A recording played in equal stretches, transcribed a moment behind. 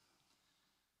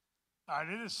All right,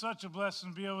 it is such a blessing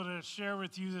to be able to share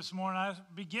with you this morning. I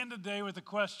begin today with a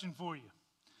question for you.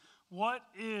 What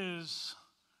is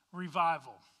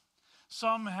revival?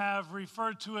 Some have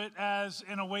referred to it as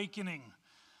an awakening.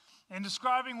 In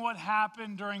describing what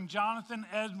happened during Jonathan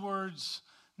Edwards'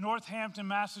 Northampton,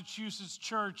 Massachusetts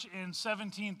church in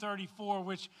 1734,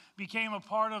 which became a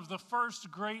part of the First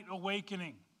Great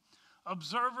Awakening,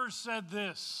 observers said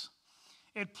this: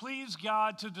 "It pleased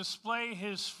God to display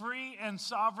his free and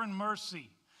sovereign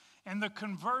mercy in the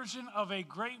conversion of a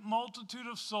great multitude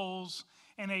of souls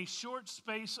in a short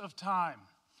space of time,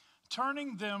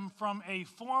 turning them from a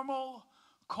formal,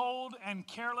 cold, and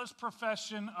careless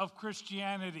profession of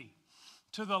Christianity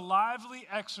to the lively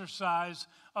exercise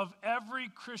of every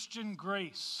Christian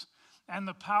grace and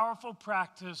the powerful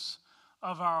practice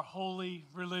of our holy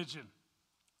religion."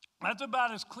 That's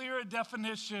about as clear a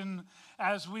definition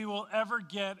as we will ever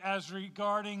get as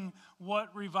regarding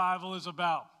what revival is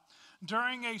about.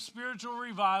 During a spiritual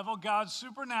revival, God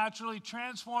supernaturally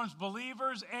transforms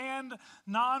believers and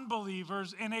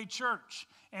non-believers in a church,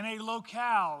 in a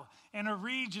locale, in a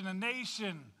region, a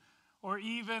nation, or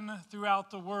even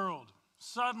throughout the world.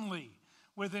 Suddenly,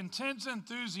 with intense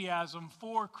enthusiasm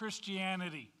for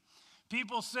Christianity,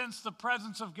 people sense the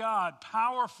presence of God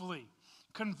powerfully.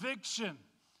 Conviction,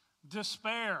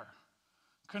 despair,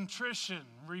 contrition,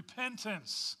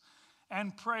 repentance,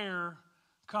 and prayer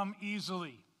come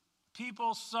easily.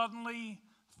 People suddenly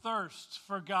thirst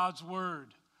for God's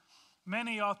word.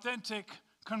 Many authentic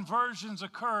conversions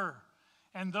occur,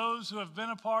 and those who have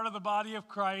been a part of the body of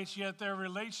Christ, yet their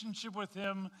relationship with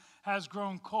him has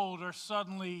grown cold, are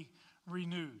suddenly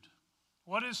renewed.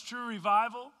 What is true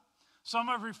revival? Some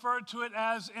have referred to it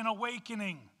as an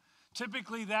awakening.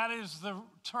 Typically, that is the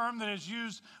term that is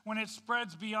used when it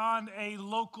spreads beyond a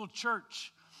local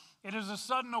church. It is a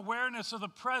sudden awareness of the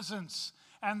presence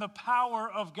and the power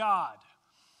of God.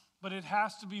 But it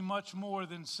has to be much more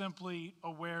than simply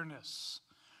awareness.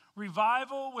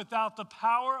 Revival without the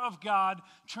power of God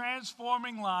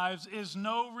transforming lives is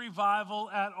no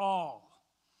revival at all.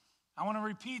 I want to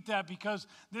repeat that because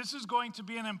this is going to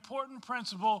be an important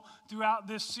principle throughout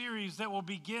this series that will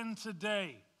begin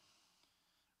today.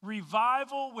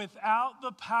 Revival without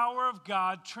the power of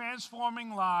God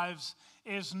transforming lives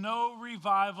is no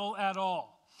revival at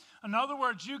all. In other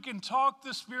words, you can talk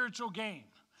the spiritual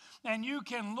game, and you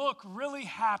can look really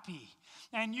happy,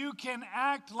 and you can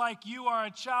act like you are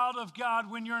a child of God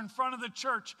when you're in front of the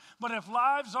church, but if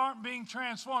lives aren't being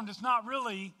transformed, it's not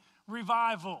really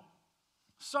revival.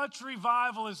 Such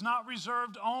revival is not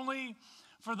reserved only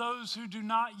for those who do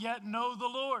not yet know the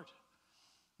Lord.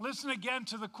 Listen again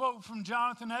to the quote from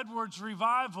Jonathan Edwards'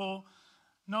 revival,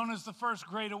 known as the First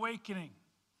Great Awakening.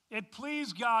 "It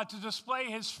pleased God to display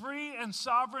his free and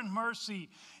sovereign mercy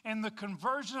in the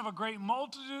conversion of a great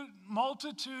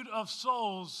multitude of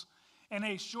souls in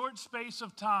a short space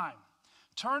of time,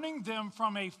 turning them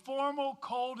from a formal,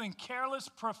 cold, and careless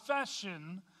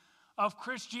profession of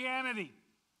Christianity."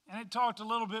 And it talked a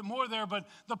little bit more there, but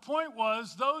the point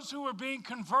was those who were being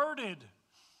converted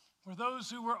were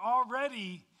those who were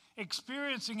already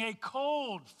experiencing a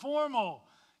cold, formal,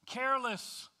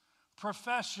 careless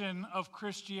profession of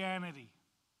Christianity.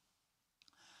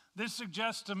 This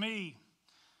suggests to me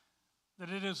that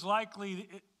it is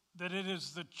likely that it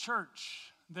is the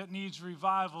church that needs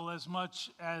revival as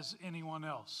much as anyone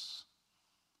else.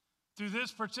 Through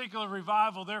this particular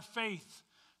revival, their faith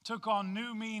took on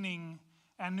new meaning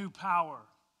and new power.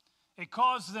 It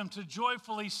caused them to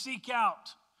joyfully seek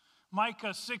out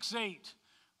Micah 6:8,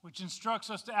 which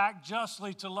instructs us to act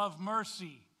justly, to love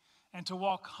mercy, and to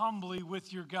walk humbly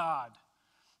with your God.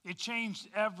 It changed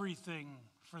everything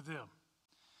for them.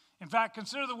 In fact,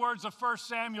 consider the words of 1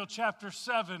 Samuel chapter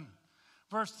 7,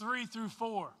 verse 3 through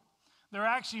 4. There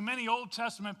are actually many Old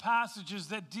Testament passages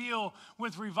that deal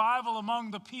with revival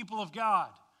among the people of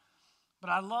God.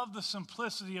 But I love the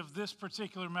simplicity of this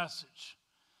particular message.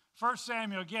 1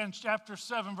 Samuel, again, chapter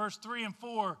 7, verse 3 and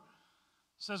 4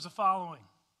 says the following: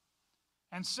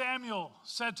 "And Samuel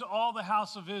said to all the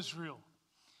house of Israel,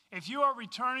 'If you are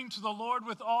returning to the Lord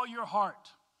with all your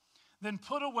heart, then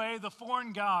put away the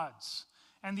foreign gods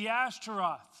and the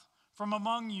Ashtaroth from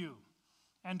among you,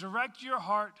 and direct your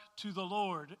heart to the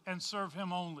Lord and serve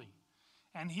him only,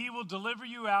 and he will deliver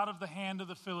you out of the hand of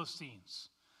the Philistines.'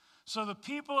 So the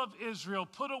people of Israel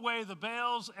put away the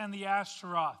Baals and the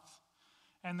Ashtaroth,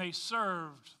 and they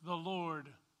served the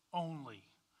Lord only."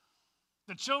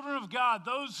 The children of God,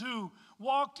 those who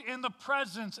walked in the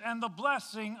presence and the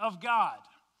blessing of God,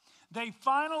 they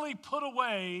finally put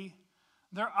away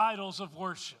their idols of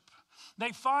worship.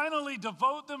 They finally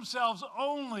devote themselves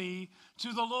only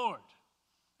to the Lord.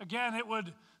 Again, it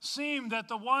would seem that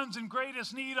the ones in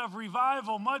greatest need of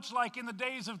revival, much like in the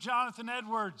days of Jonathan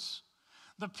Edwards,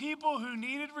 the people who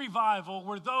needed revival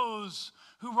were those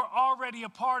who were already a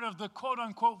part of the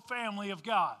quote-unquote family of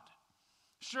God.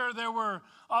 Sure, there were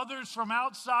others from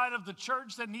outside of the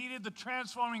church that needed the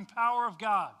transforming power of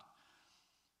God,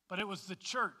 but it was the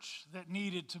church that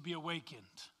needed to be awakened.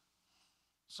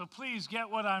 So please get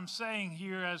what I'm saying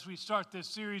here as we start this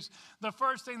series. The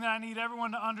first thing that I need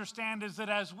everyone to understand is that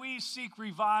as we seek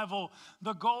revival,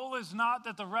 the goal is not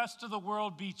that the rest of the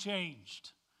world be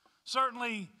changed.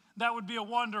 Certainly, that would be a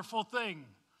wonderful thing.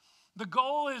 The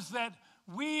goal is that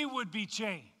we would be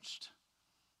changed,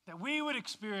 that we would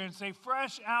experience a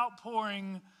fresh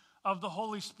outpouring of the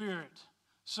Holy Spirit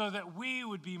so that we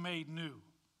would be made new.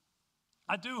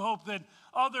 I do hope that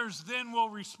others then will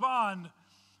respond,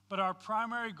 but our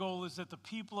primary goal is that the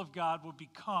people of God will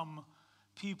become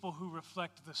people who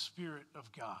reflect the Spirit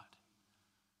of God.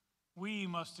 We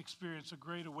must experience a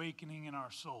great awakening in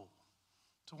our soul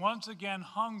to once again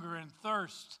hunger and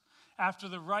thirst after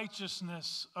the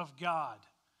righteousness of God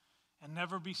and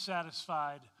never be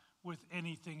satisfied with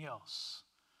anything else.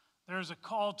 There is a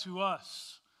call to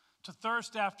us to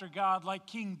thirst after God like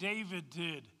King David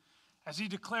did, as he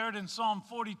declared in Psalm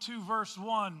 42, verse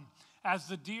 1, "As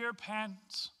the deer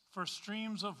pants for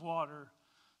streams of water,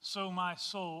 so my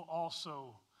soul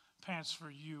also pants for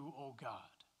you, O God."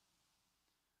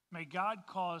 May God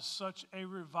cause such a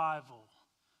revival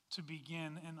to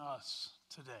begin in us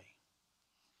today.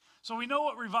 So we know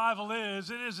what revival is.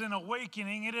 It is an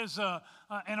awakening. It is an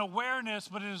awareness,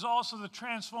 but it is also the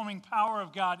transforming power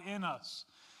of God in us.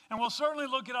 And we'll certainly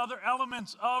look at other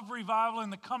elements of revival in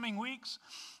the coming weeks.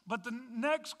 But the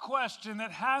next question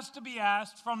that has to be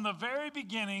asked from the very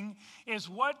beginning is,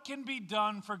 what can be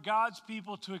done for God's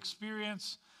people to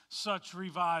experience such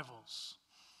revivals?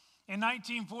 In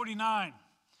 1949,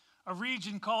 a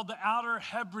region called the Outer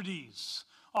Hebrides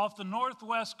off the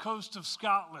northwest coast of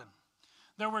Scotland,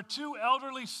 there were two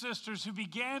elderly sisters who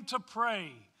began to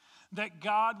pray that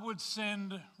God would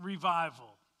send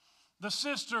revival. The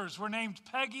sisters were named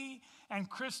Peggy and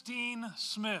Christine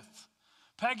Smith.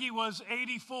 Peggy was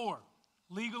 84,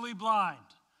 legally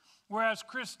blind, whereas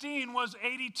Christine was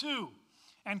 82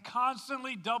 and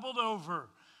constantly doubled over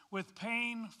with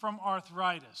pain from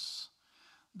arthritis.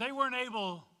 They weren't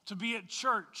able to be at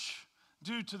church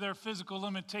due to their physical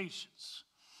limitations,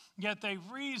 yet they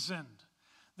reasoned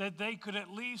that they could at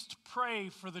least pray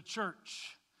for the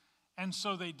church, and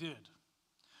so they did.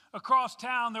 Across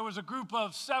town, there was a group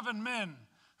of 7 men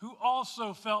who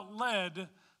also felt led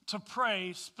to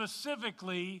pray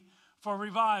specifically for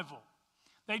revival.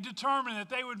 They determined that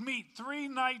they would meet 3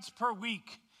 nights per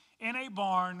week in a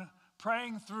barn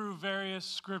praying through various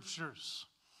scriptures.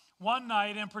 One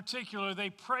night in particular, they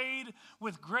prayed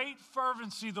with great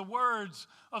fervency the words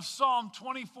of Psalm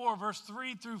 24, verse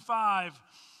 3 through 5,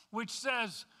 which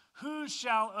says, "Who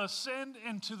shall ascend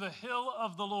into the hill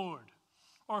of the Lord?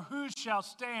 Or who shall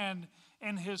stand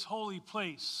in his holy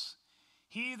place?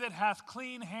 He that hath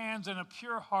clean hands and a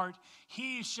pure heart,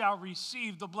 he shall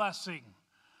receive the blessing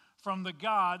from the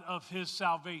God of his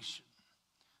salvation."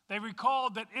 They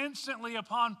recalled that instantly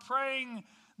upon praying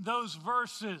those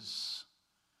verses,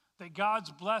 that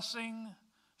God's blessing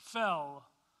fell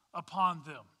upon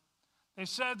them. They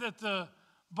said that the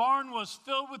barn was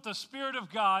filled with the Spirit of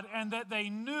God and that they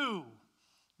knew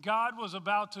God was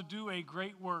about to do a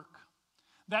great work.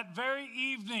 That very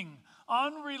evening,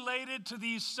 unrelated to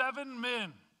these 7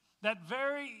 men, that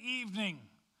very evening,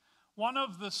 one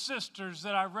of the sisters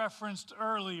that I referenced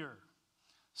earlier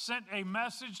sent a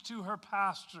message to her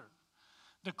pastor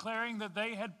declaring that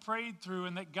they had prayed through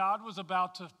and that God was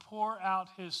about to pour out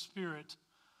his Spirit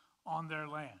on their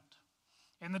land.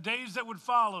 In the days that would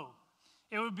follow,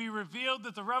 it would be revealed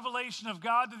that the revelation of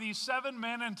God to these 7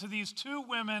 men and to these 2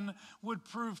 women would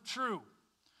prove true.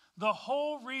 The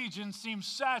whole region seemed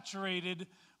saturated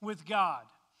with God.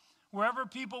 Wherever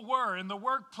people were, in the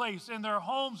workplace, in their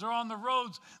homes, or on the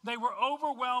roads, they were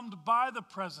overwhelmed by the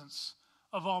presence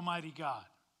of Almighty God.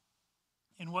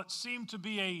 In what seemed to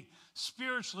be a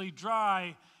spiritually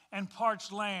dry and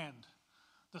parched land,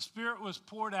 the Spirit was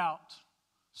poured out,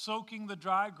 soaking the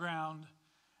dry ground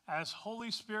as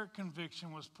Holy Spirit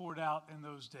conviction was poured out in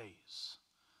those days.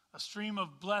 A stream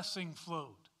of blessing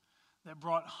flowed that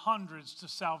brought hundreds to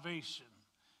salvation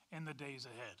in the days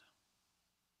ahead.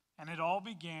 And it all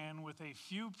began with a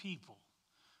few people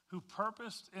who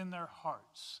purposed in their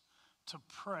hearts to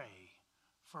pray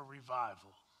for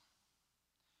revival.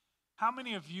 How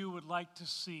many of you would like to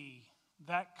see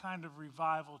that kind of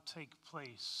revival take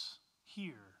place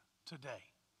here today?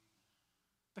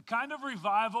 The kind of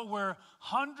revival where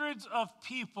hundreds of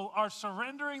people are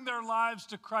surrendering their lives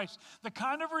to Christ. The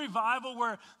kind of revival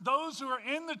where those who are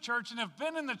in the church and have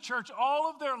been in the church all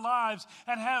of their lives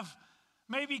and have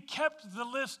maybe kept the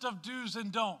list of do's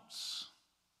and don'ts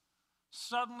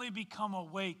suddenly become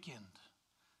awakened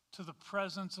to the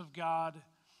presence of God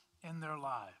in their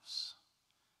lives.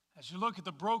 As you look at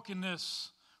the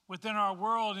brokenness within our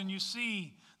world and you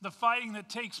see the fighting that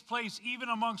takes place even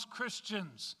amongst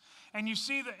Christians, and you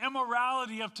see the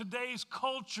immorality of today's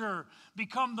culture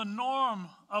become the norm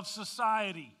of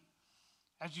society,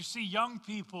 as you see young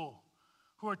people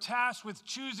who are tasked with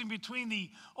choosing between the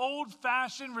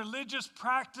old-fashioned religious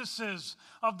practices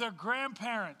of their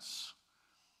grandparents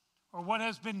or what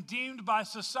has been deemed by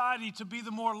society to be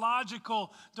the more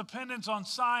logical dependence on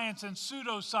science and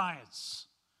pseudoscience.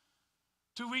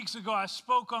 2 weeks ago, I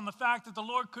spoke on the fact that the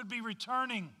Lord could be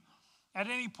returning at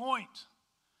any point.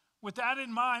 With that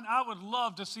in mind, I would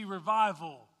love to see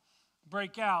revival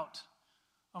break out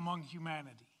among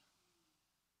humanity.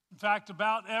 In fact,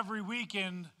 about every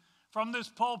weekend from this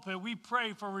pulpit, we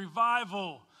pray for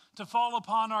revival to fall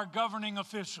upon our governing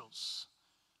officials.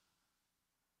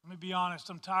 Let me be honest,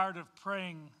 I'm tired of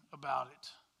praying about it.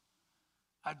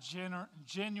 I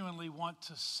genuinely want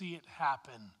to see it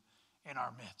happen in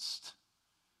our midst.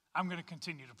 I'm going to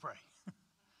continue to pray.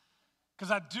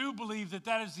 Because I do believe that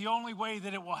that is the only way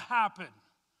that it will happen.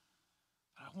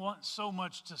 I want so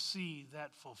much to see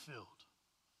that fulfilled.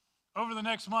 Over the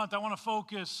next month, I want to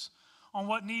focus on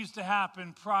what needs to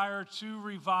happen prior to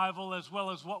revival, as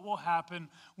well as what will happen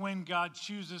when God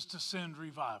chooses to send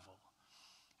revival.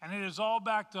 And it is all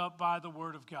backed up by the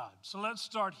Word of God. So let's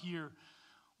start here.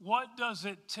 What does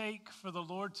it take for the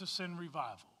Lord to send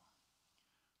revival?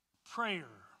 Prayer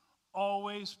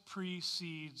always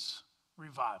precedes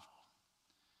revival.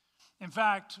 In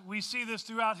fact, we see this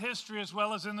throughout history as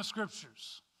well as in the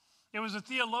Scriptures. It was a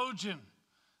theologian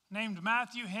named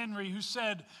Matthew Henry who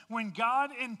said, when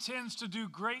God intends to do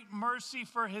great mercy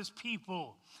for his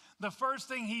people, the first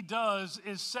thing he does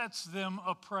is sets them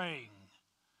a-praying.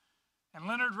 And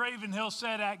Leonard Ravenhill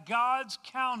said, at God's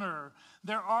counter,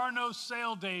 there are no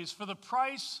sale days, for the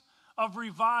price of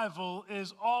revival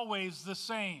is always the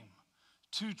same,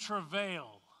 to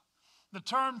travail. The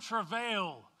term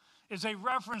travail is a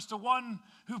reference to one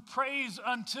who prays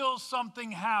until something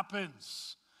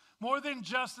happens. More than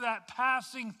just that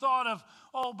passing thought of,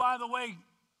 oh, by the way,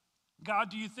 God,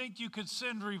 do you think you could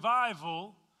send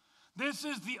revival? This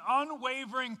is the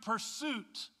unwavering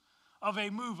pursuit of a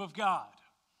move of God.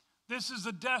 This is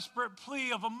the desperate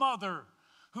plea of a mother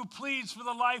who pleads for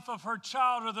the life of her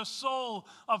child or the soul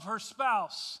of her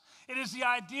spouse. It is the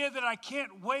idea that I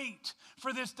can't wait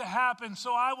for this to happen,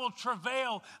 so I will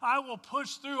travail, I will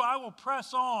push through, I will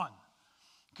press on,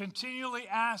 continually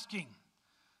asking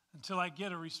until I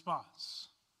get a response.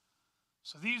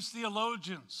 So these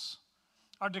theologians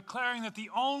are declaring that the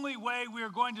only way we are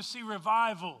going to see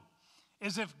revival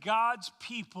is if God's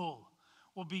people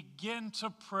will begin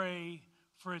to pray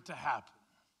for it to happen.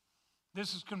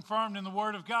 This is confirmed in the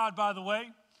Word of God, by the way.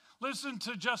 Listen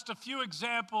to just a few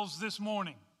examples this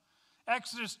morning.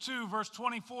 Exodus 2, verse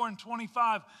 24 and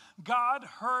 25. God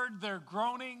heard their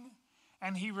groaning,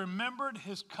 and he remembered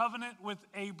his covenant with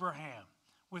Abraham,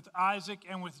 with Isaac,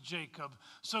 and with Jacob.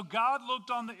 So God looked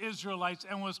on the Israelites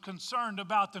and was concerned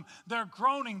about them. Their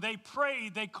groaning, they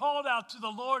prayed, they called out to the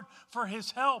Lord for his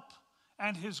help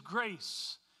and his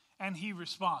grace, and he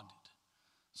responded.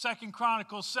 2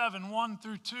 Chronicles 7, 1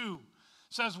 through 2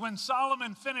 says, when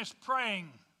Solomon finished praying,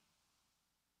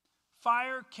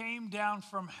 fire came down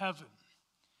from heaven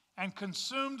and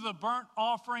consumed the burnt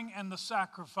offering and the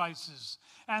sacrifices,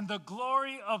 and the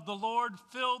glory of the Lord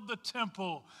filled the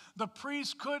temple. The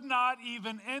priest could not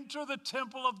even enter the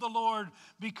temple of the Lord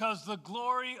because the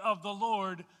glory of the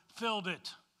Lord filled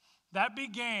it. That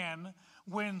began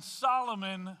when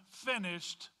Solomon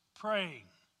finished praying.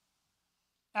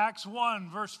 Acts 1,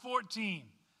 verse 14,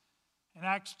 and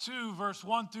Acts 2, verse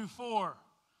 1 through 4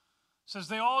 says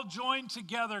they all joined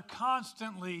together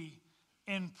constantly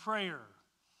in prayer,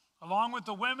 along with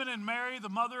the women and Mary, the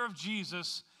mother of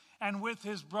Jesus, and with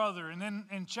his brother. And then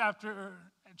in chapter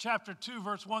 2,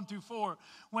 verse 1 through 4,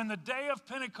 when the day of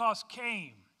Pentecost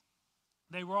came,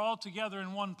 they were all together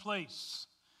in one place.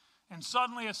 And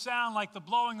suddenly a sound like the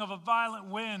blowing of a violent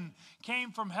wind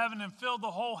came from heaven and filled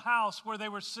the whole house where they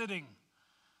were sitting.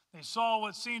 They saw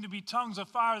what seemed to be tongues of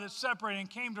fire that separated and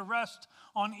came to rest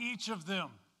on each of them.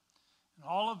 And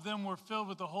all of them were filled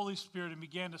with the Holy Spirit and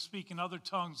began to speak in other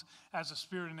tongues as the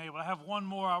Spirit enabled. I have one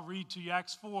more I'll read to you.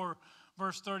 Acts 4,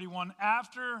 verse 31.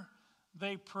 After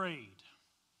they prayed,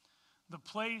 the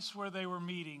place where they were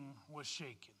meeting was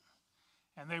shaken.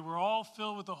 And they were all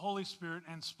filled with the Holy Spirit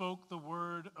and spoke the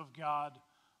word of God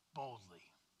boldly.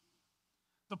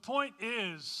 The point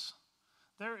is,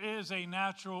 there is a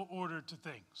natural order to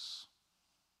things.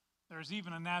 There's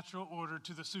even a natural order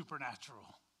to the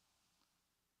supernatural.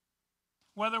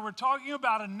 Whether we're talking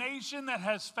about a nation that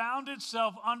has found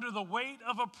itself under the weight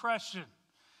of oppression,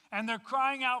 and they're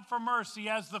crying out for mercy,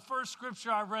 as the first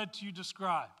scripture I read to you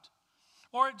described,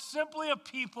 or it's simply a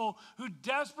people who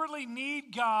desperately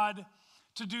need God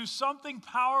to do something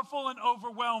powerful and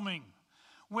overwhelming.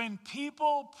 When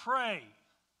people pray,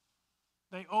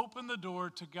 they open the door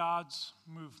to God's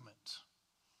movement.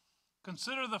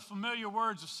 Consider the familiar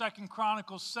words of 2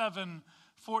 Chronicles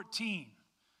 7:14.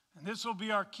 And this will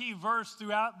be our key verse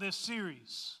throughout this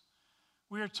series.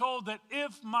 We are told that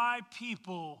if my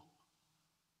people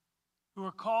who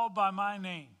are called by my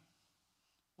name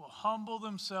will humble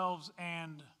themselves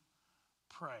and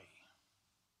pray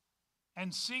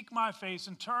and seek my face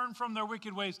and turn from their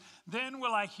wicked ways, then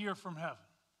will I hear from heaven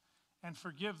and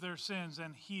forgive their sins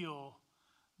and heal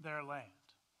their land.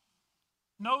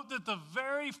 Note that the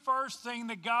very first thing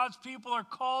that God's people are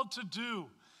called to do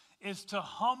is to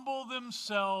humble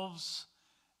themselves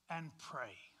and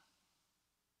pray.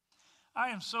 I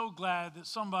am so glad that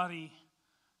somebody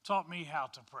taught me how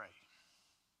to pray.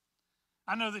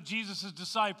 I know that Jesus'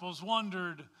 disciples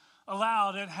wondered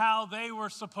aloud at how they were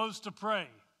supposed to pray.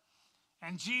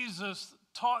 And Jesus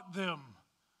taught them.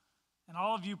 And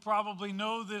all of you probably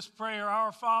know this prayer: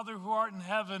 Our Father who art in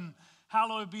heaven,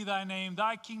 hallowed be thy name.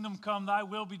 Thy kingdom come, thy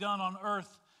will be done on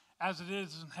earth as it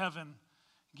is in heaven.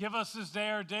 Give us this day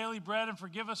our daily bread, and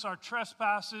forgive us our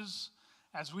trespasses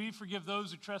as we forgive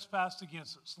those who trespass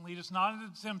against us. And lead us not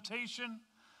into temptation,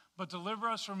 but deliver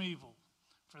us from evil.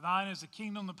 For thine is the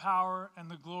kingdom, the power, and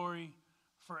the glory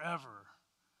forever.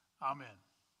 Amen.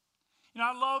 You know,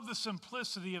 I love the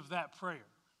simplicity of that prayer.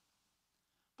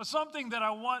 But something that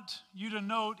I want you to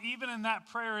note, even in that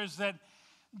prayer, is that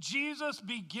Jesus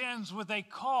begins with a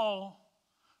call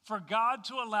for God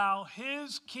to allow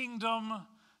his kingdom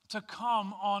to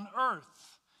come on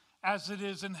earth as it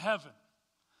is in heaven.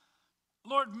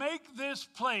 Lord, make this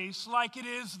place like it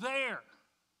is there.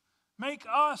 Make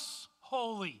us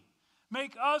holy.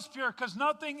 Make us pure, because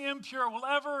nothing impure will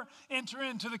ever enter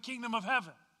into the kingdom of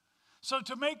heaven. So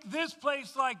to make this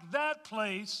place like that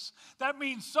place, that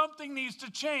means something needs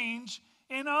to change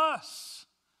in us.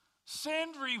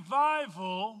 Send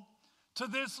revival to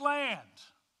this land.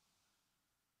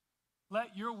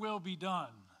 Let your will be done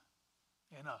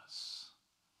in us.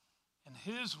 And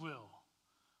his will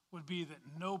would be that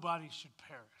nobody should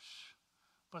perish,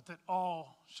 but that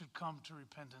all should come to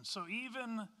repentance. So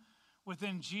even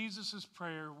within Jesus'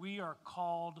 prayer, we are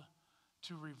called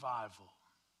to revival.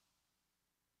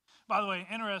 By the way,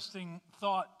 interesting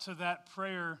thought to that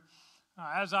prayer.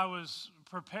 As I was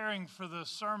preparing for the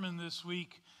sermon this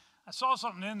week, I saw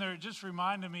something in there. It just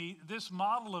reminded me, this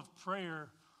model of prayer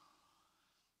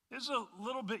is a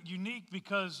little bit unique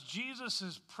because Jesus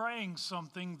is praying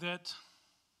something that,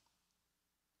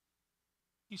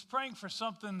 he's praying for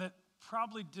something that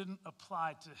probably didn't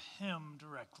apply to him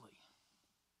directly.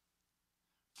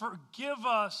 Forgive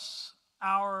us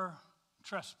our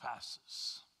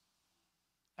trespasses,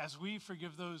 as we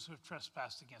forgive those who have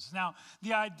trespassed against us. Now,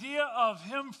 the idea of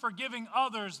him forgiving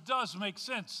others does make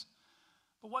sense.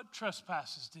 But what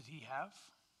trespasses did he have?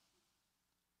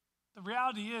 The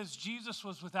reality is, Jesus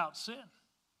was without sin.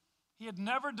 He had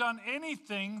never done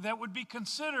anything that would be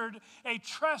considered a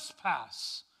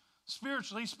trespass,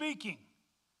 spiritually speaking.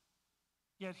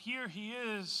 Yet here he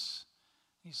is.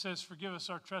 He says, forgive us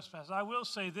our trespasses. I will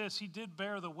say this, he did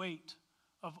bear the weight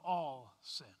of all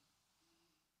sin.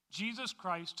 Jesus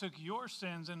Christ took your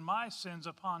sins and my sins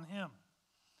upon him.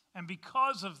 And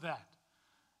because of that,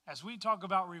 as we talk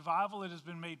about revival, it has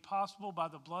been made possible by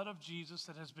the blood of Jesus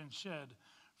that has been shed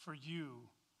for you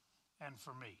and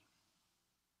for me.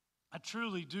 I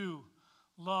truly do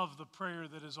love the prayer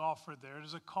that is offered there. It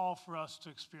is a call for us to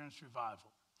experience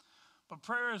revival. But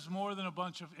prayer is more than a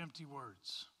bunch of empty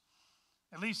words.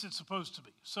 At least it's supposed to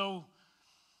be. So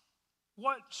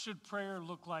what should prayer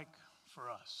look like for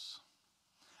us?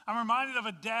 I'm reminded of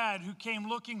a dad who came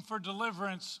looking for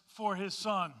deliverance for his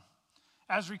son,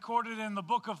 as recorded in the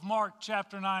book of Mark,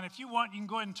 chapter 9. If you want, you can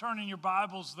go ahead and turn in your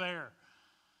Bibles there.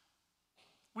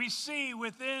 We see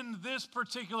within this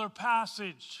particular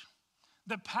passage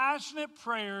that passionate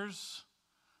prayers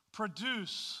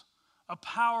produce a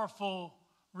powerful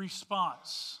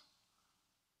response.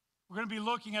 We're going to be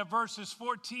looking at verses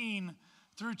 14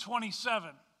 through 27.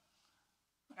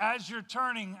 As you're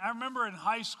turning, I remember in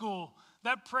high school,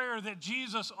 that prayer that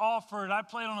Jesus offered. I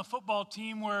played on a football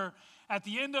team where at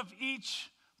the end of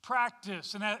each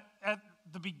practice, and at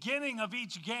the beginning of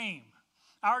each game,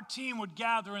 our team would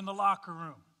gather in the locker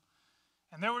room.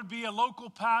 And there would be a local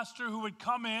pastor who would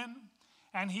come in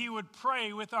and he would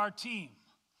pray with our team.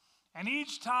 And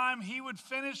each time he would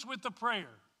finish with the prayer,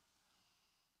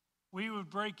 we would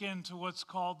break into what's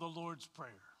called the Lord's Prayer.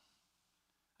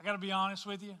 I got to be honest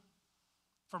with you.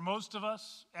 For most of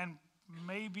us, and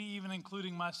maybe even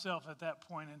including myself at that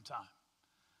point in time,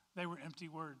 they were empty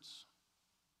words.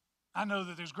 I know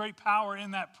that there's great power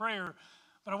in that prayer,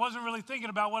 but I wasn't really thinking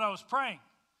about what I was praying.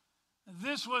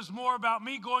 This was more about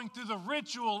me going through the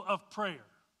ritual of prayer.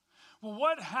 Well,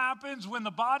 what happens when the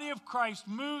body of Christ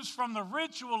moves from the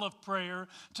ritual of prayer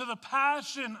to the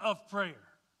passion of prayer?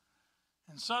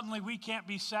 And suddenly we can't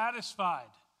be satisfied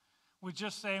with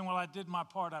just saying, well, I did my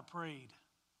part, I prayed.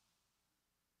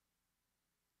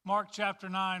 Mark chapter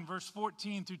 9, verse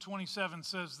 14 through 27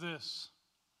 says this.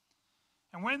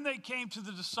 And when they came to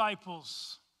the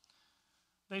disciples,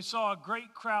 they saw a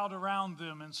great crowd around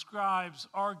them and scribes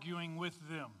arguing with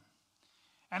them.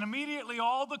 And immediately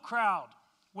all the crowd,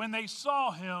 when they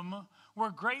saw him,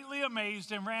 were greatly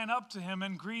amazed and ran up to him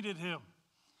and greeted him.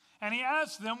 And he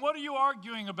asked them, what are you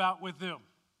arguing about with them?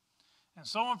 And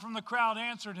someone from the crowd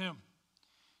answered him,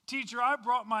 Teacher, I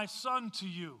brought my son to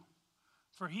you,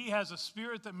 for he has a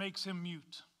spirit that makes him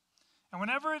mute. And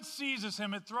whenever it seizes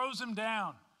him, it throws him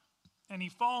down, and he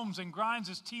foams and grinds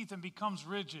his teeth and becomes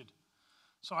rigid.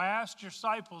 So I asked your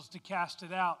disciples to cast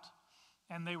it out,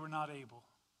 and they were not able.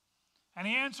 And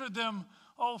he answered them,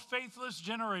 O faithless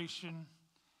generation,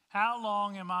 how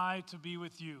long am I to be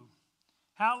with you?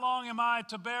 How long am I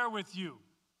to bear with you?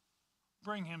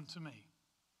 Bring him to me.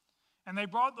 And they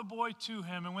brought the boy to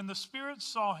him, and when the spirit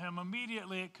saw him,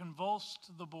 immediately it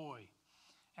convulsed the boy,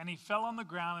 and he fell on the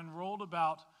ground and rolled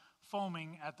about,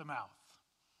 foaming at the mouth.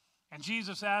 And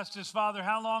Jesus asked his father,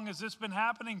 how long has this been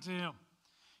happening to him?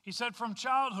 He said, from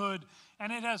childhood,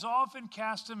 and it has often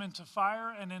cast him into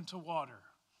fire and into water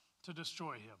to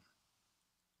destroy him.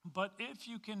 But if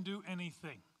you can do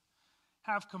anything,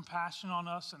 have compassion on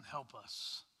us and help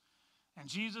us. And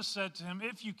Jesus said to him,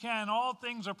 if you can, all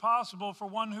things are possible for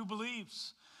one who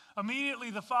believes.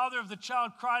 Immediately the father of the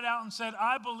child cried out and said,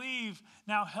 I believe,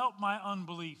 now help my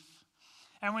unbelief.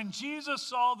 And when Jesus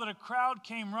saw that a crowd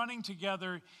came running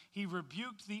together, he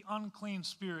rebuked the unclean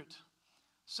spirit,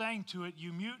 saying to it,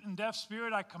 you mute and deaf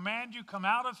spirit, I command you, come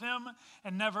out of him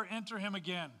and never enter him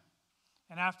again.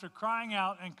 And after crying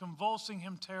out and convulsing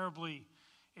him terribly,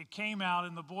 it came out,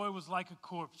 and the boy was like a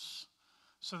corpse,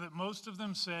 so that most of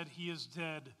them said, he is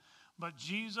dead. But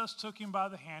Jesus took him by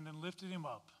the hand and lifted him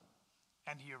up,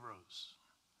 and he arose.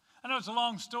 I know it's a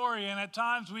long story, and at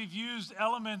times we've used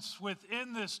elements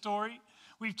within this story.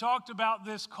 We've talked about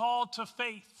this call to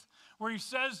faith, where he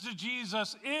says to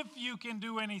Jesus, if you can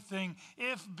do anything,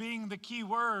 if being the key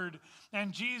word,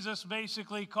 and Jesus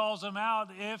basically calls him out,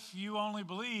 if you only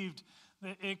believed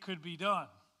that it could be done.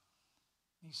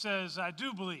 He says, I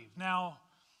do believe. Now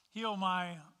heal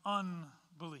my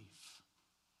unbelief.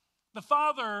 The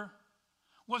Father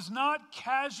was not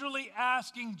casually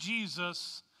asking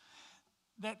Jesus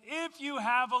that if you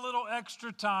have a little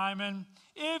extra time and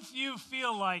if you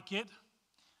feel like it,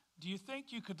 do you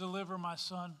think you could deliver my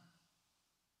son?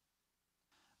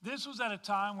 This was at a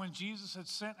time when Jesus had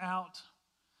sent out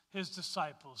his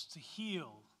disciples to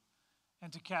heal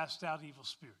and to cast out evil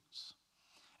spirits.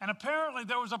 And apparently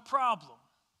there was a problem.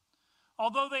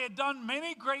 Although they had done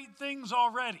many great things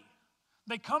already,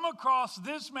 they come across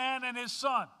this man and his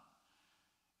son,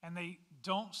 and they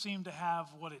don't seem to have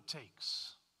what it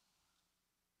takes.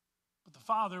 But the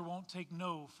father won't take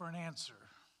no for an answer.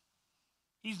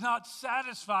 He's not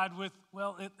satisfied with,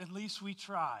 well, at least we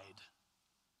tried.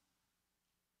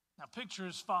 Now picture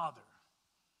his father,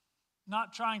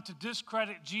 not trying to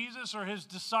discredit Jesus or his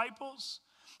disciples.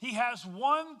 He has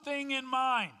one thing in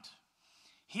mind.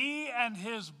 He and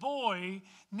his boy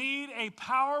need a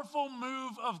powerful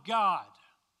move of God,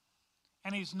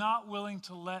 and he's not willing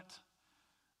to let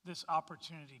this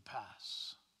opportunity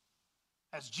pass.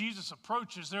 As Jesus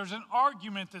approaches, there's an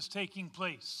argument that's taking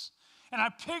place. And I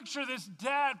picture this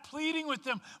dad pleading with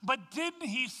them, but didn't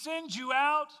he send you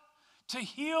out to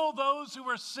heal those who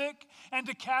were sick and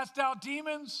to cast out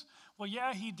demons? Well,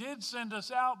 yeah, he did send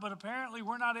us out, but apparently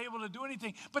we're not able to do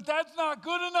anything. But that's not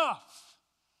good enough.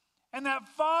 And that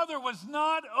father was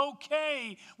not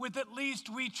okay with at least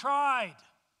we tried.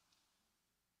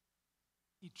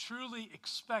 He truly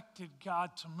expected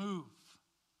God to move.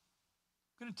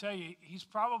 I'm going to tell you, he's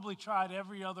probably tried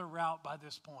every other route by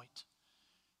this point.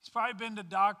 He's probably been to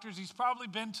doctors. He's probably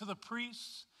been to the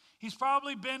priests. He's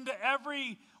probably been to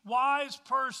every wise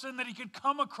person that he could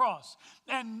come across.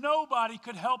 And nobody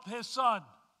could help his son.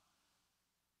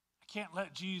 can't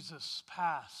let Jesus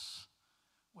pass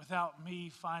without me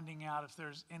finding out if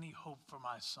there's any hope for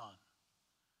my son.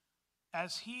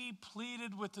 As he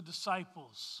pleaded with the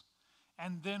disciples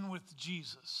and then with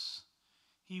Jesus,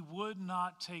 he would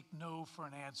not take no for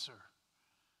an answer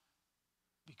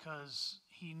because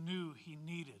he knew he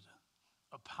needed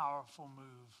a powerful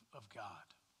move of God.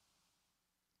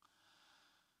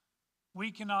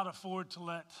 We cannot afford to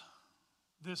let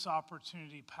this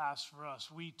opportunity pass for us.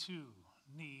 We too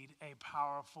need a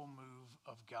powerful move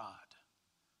of God.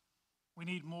 We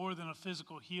need more than a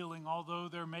physical healing, although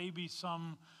there may be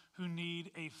some who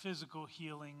need a physical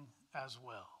healing as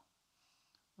well.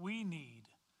 We need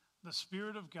the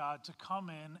Spirit of God to come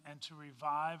in and to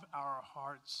revive our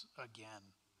hearts again.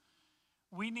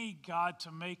 We need God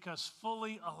to make us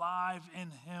fully alive in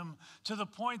Him to the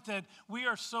point that we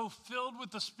are so filled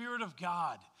with the Spirit of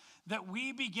God that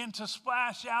we begin to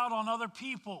splash out on other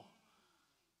people.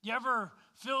 You ever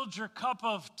filled your cup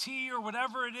of tea or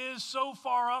whatever it is so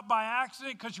far up by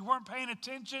accident because you weren't paying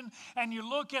attention, and you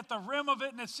look at the rim of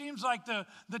it and it seems like the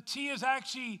tea is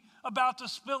actually about to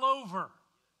spill over,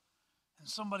 and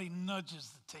somebody nudges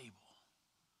the table?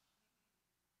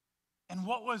 And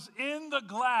what was in the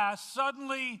glass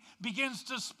suddenly begins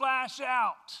to splash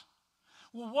out.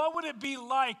 Well, what would it be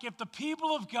like if the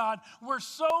people of God were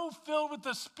so filled with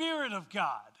the Spirit of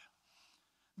God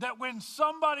that when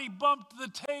somebody bumped the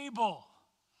table,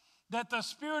 that the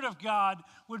Spirit of God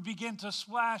would begin to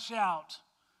splash out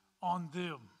on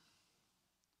them?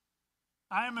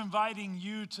 I am inviting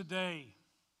you today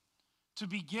to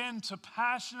begin to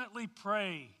passionately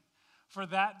pray for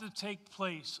that to take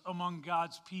place among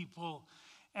God's people.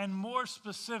 And more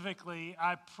specifically,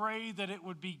 I pray that it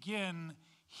would begin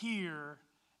here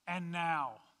and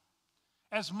now.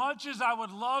 As much as I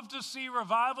would love to see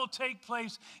revival take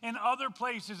place in other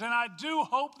places, and I do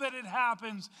hope that it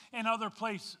happens in other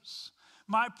places,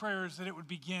 my prayer is that it would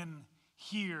begin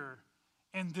here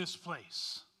in this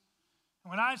place.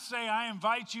 When I say I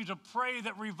invite you to pray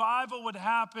that revival would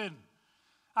happen,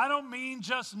 I don't mean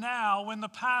just now when the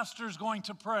pastor's going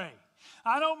to pray.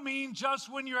 I don't mean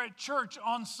just when you're at church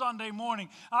on Sunday morning.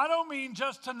 I don't mean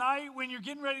just tonight when you're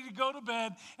getting ready to go to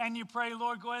bed and you pray,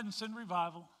 Lord, go ahead and send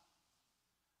revival.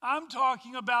 I'm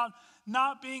talking about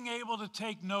not being able to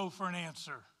take no for an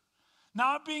answer.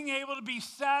 Not being able to be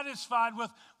satisfied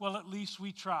with, well, at least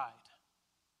we tried.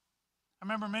 I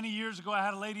remember many years ago I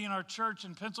had a lady in our church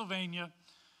in Pennsylvania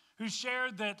who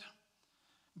shared that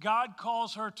God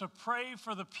calls her to pray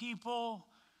for the people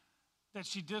that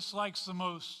she dislikes the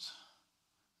most,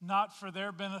 not for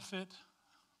their benefit,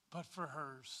 but for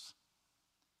hers.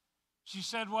 She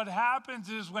said, what happens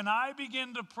is when I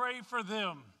begin to pray for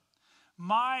them,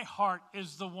 my heart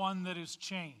is the one that is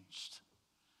changed.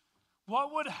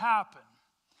 What would happen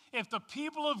if the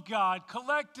people of God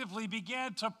collectively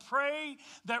began to pray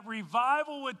that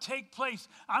revival would take place?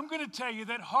 I'm going to tell you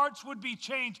that hearts would be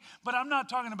changed, but I'm not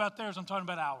talking about theirs, I'm talking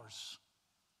about ours.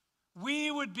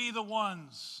 We would be the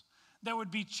ones that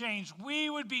would be changed. We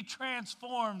would be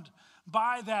transformed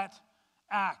by that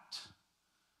act.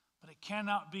 But it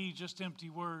cannot be just empty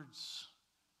words.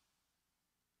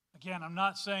 Again, I'm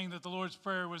not saying that the Lord's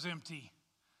Prayer was empty,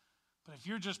 but if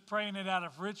you're just praying it out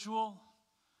of ritual,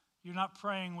 you're not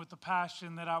praying with the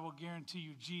passion that I will guarantee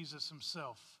you Jesus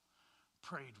himself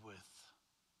prayed with.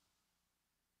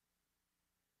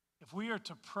 If we are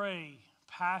to pray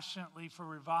passionately for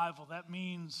revival, that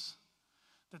means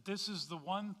that this is the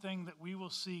one thing that we will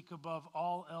seek above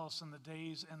all else in the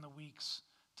days and the weeks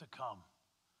to come.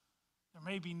 There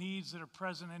may be needs that are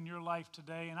present in your life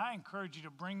today, and I encourage you to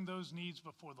bring those needs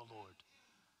before the Lord.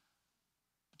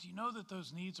 But do you know that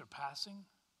those needs are passing?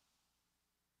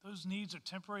 Those needs are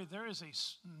temporary. There is a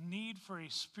need for a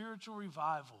spiritual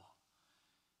revival.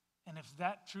 And if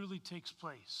that truly takes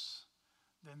place,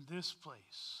 then this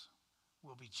place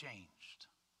will be changed.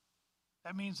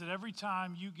 That means that every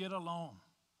time you get alone,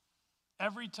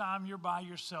 every time you're by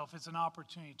yourself, it's an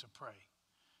opportunity to pray.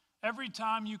 Every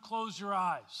time you close your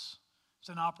eyes, it's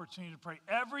an opportunity to pray.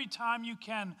 Every time you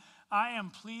can, I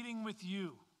am pleading with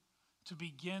you to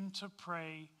begin to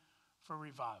pray for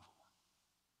revival.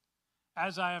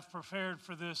 As I have prepared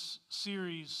for this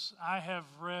series, I have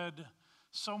read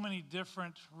so many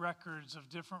different records of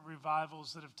different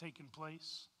revivals that have taken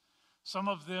place. Some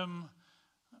of them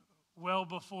well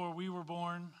before we were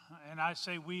born, and I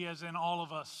say we as in all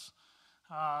of us.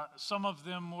 Some of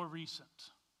them more recent.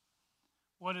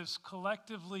 What is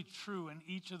collectively true in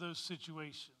each of those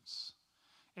situations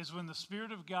is when the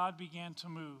Spirit of God began to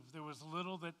move, there was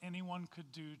little that anyone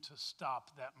could do to stop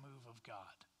that move of God.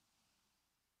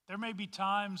 There may be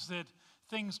times that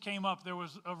things came up. There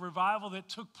was a revival that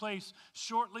took place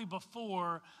shortly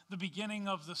before the beginning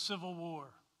of the Civil War.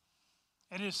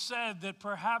 It is said that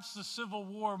perhaps the Civil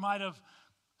War might have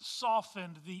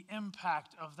softened the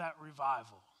impact of that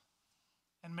revival.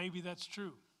 And maybe that's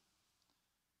true.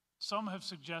 Some have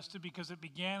suggested, because it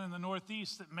began in the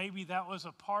Northeast, that maybe that was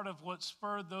a part of what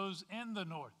spurred those in the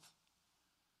North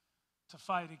to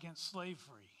fight against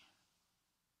slavery.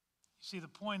 You see, the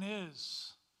point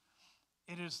is,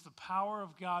 it is the power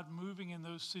of God moving in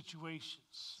those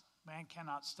situations. Man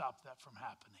cannot stop that from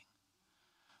happening.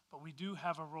 But we do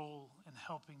have a role in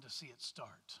helping to see it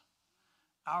start.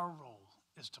 Our role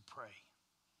is to pray.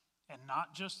 And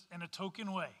not just in a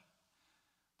token way,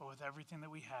 but with everything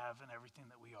that we have and everything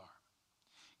that we are.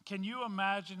 Can you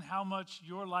imagine how much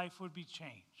your life would be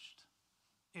changed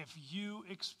if you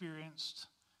experienced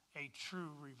a true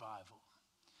revival?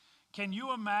 Can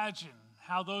you imagine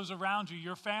how those around you,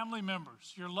 your family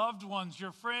members, your loved ones,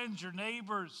 your friends, your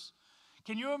neighbors,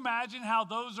 can you imagine how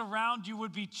those around you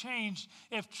would be changed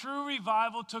if true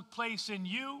revival took place in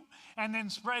you and then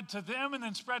spread to them and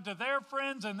then spread to their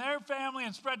friends and their family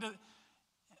and spread to...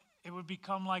 It would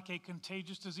become like a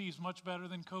contagious disease, much better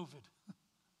than COVID.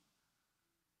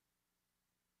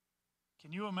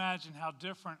 Can you imagine how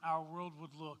different our world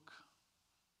would look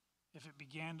if it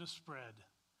began to spread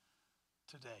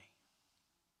today?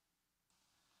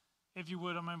 If you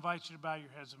would, I'm going to invite you to bow your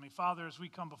heads with me. Father, as we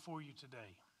come before you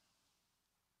today,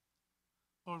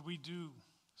 Lord, we do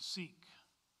seek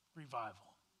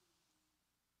revival.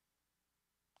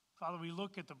 Father, we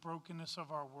look at the brokenness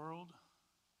of our world,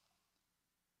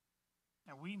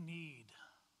 and we need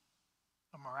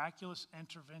a miraculous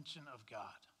intervention of God.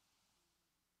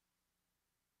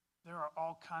 There are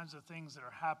all kinds of things that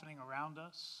are happening around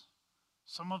us,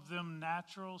 some of them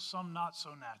natural, some not so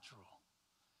natural.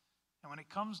 And when it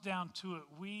comes down to it,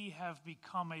 we have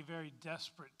become a very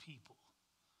desperate people.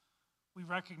 We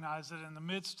recognize that in the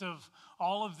midst of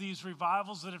all of these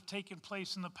revivals that have taken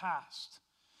place in the past,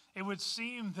 it would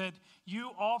seem that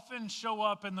you often show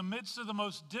up in the midst of the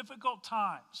most difficult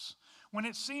times, when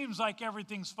it seems like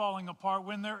everything's falling apart,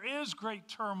 when there is great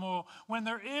turmoil, when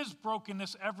there is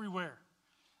brokenness everywhere.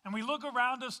 And we look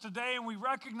around us today and we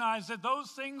recognize that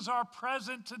those things are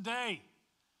present today.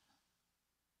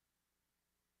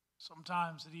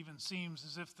 Sometimes it even seems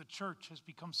as if the church has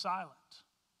become silent.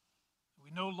 We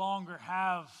no longer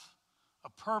have a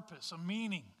purpose, a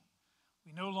meaning.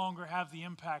 We no longer have the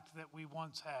impact that we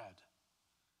once had.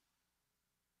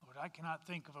 Lord, I cannot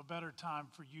think of a better time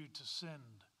for you to send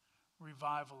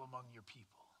revival among your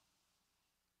people.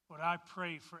 Lord, I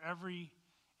pray for every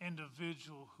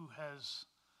individual who has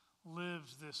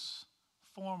lived this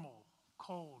formal,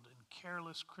 cold, and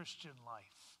careless Christian life,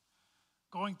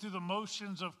 going through the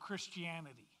motions of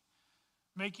Christianity,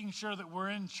 making sure that we're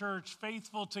in church,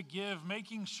 faithful to give,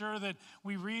 making sure that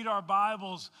we read our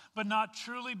Bibles, but not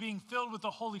truly being filled with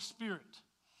the Holy Spirit.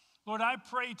 Lord, I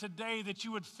pray today that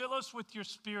you would fill us with your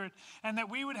Spirit and that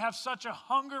we would have such a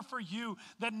hunger for you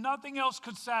that nothing else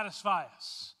could satisfy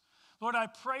us. Lord, I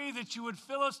pray that you would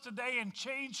fill us today and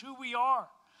change who we are.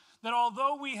 That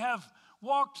although we have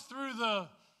walked through the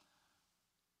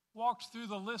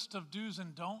list of do's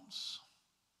and don'ts,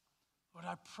 Lord,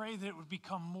 I pray that it would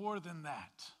become more than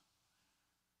that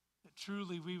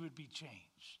truly we would be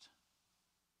changed.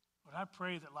 Lord, I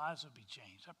pray that lives would be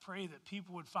changed. I pray that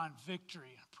people would find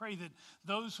victory. I pray that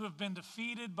those who have been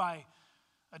defeated by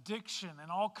addiction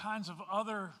and all kinds of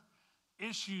other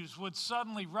issues would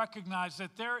suddenly recognize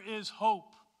that there is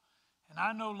hope. And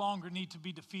I no longer need to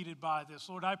be defeated by this.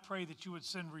 Lord, I pray that you would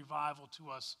send revival to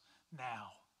us now.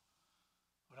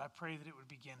 Lord, I pray that it would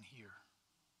begin here.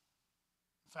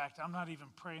 In fact, I'm not even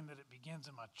praying that it begins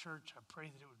in my church. I pray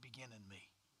that it would begin in me.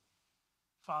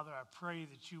 Father, I pray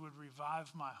that you would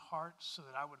revive my heart so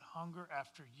that I would hunger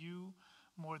after you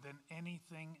more than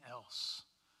anything else.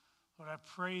 Lord, I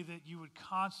pray that you would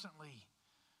constantly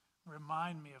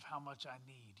remind me of how much I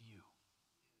need you.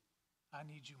 I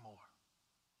need you more.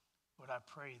 Lord, I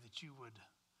pray that you would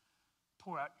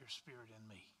pour out your Spirit in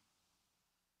me.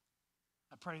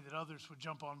 I pray that others would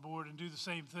jump on board and do the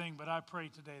same thing, but I pray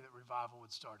today that revival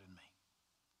would start in me.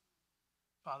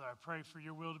 Father, I pray for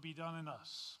your will to be done in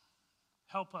us.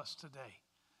 Help us today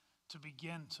to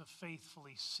begin to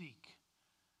faithfully seek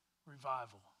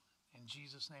revival. In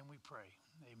Jesus' name we pray.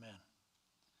 Amen.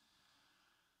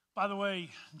 By the way,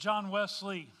 John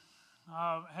Wesley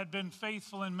had been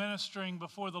faithful in ministering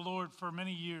before the Lord for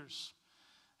many years.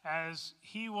 As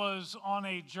he was on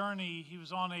a journey, he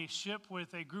was on a ship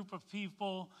with a group of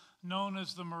people known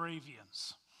as the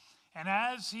Moravians. And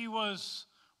as he was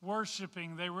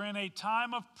worshiping, they were in a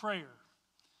time of prayer.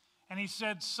 And he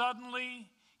said, suddenly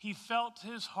he felt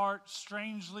his heart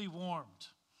strangely warmed.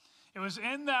 It was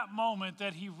in that moment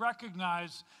that he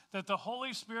recognized that the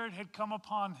Holy Spirit had come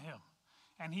upon him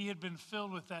and he had been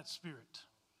filled with that Spirit.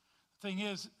 The thing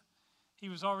is, he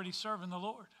was already serving the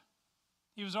Lord.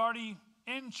 He was already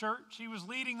in church. He was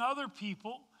leading other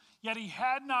people, yet he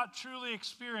had not truly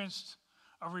experienced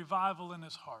a revival in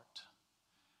his heart.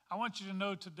 I want you to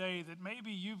know today that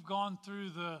maybe you've gone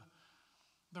through the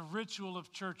ritual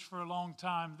of church for a long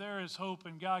time. There is hope,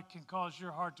 and God can cause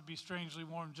your heart to be strangely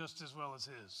warm just as well as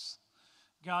his.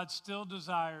 God still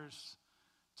desires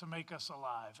to make us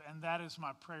alive, and that is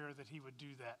my prayer, that he would do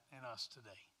that in us today.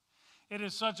 It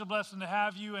is such a blessing to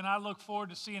have you, and I look forward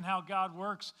to seeing how God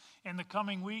works in the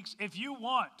coming weeks. If you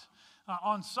want,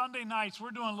 on Sunday nights,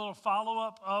 we're doing a little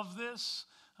follow-up of this,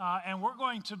 and we're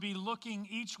going to be looking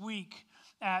each week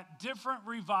at different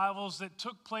revivals that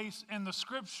took place in the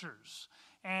Scriptures.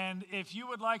 And if you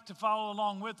would like to follow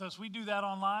along with us, we do that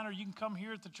online, or you can come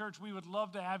here at the church. We would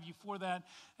love to have you for that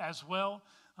as well.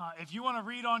 If you want to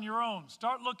read on your own,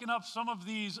 start looking up some of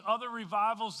these other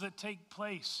revivals that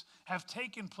have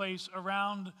taken place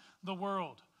around the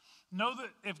world. Know that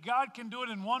if God can do it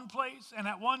in one place and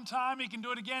at one time, he can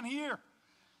do it again here.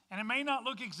 And it may not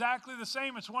look exactly the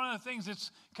same. It's one of the things that's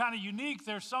kind of unique.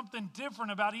 There's something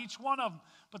different about each one of them,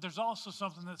 but there's also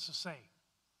something that's the same.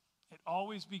 It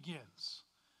always begins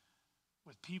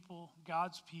with people,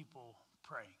 God's people,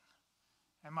 praying.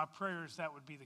 And my prayer is that would be the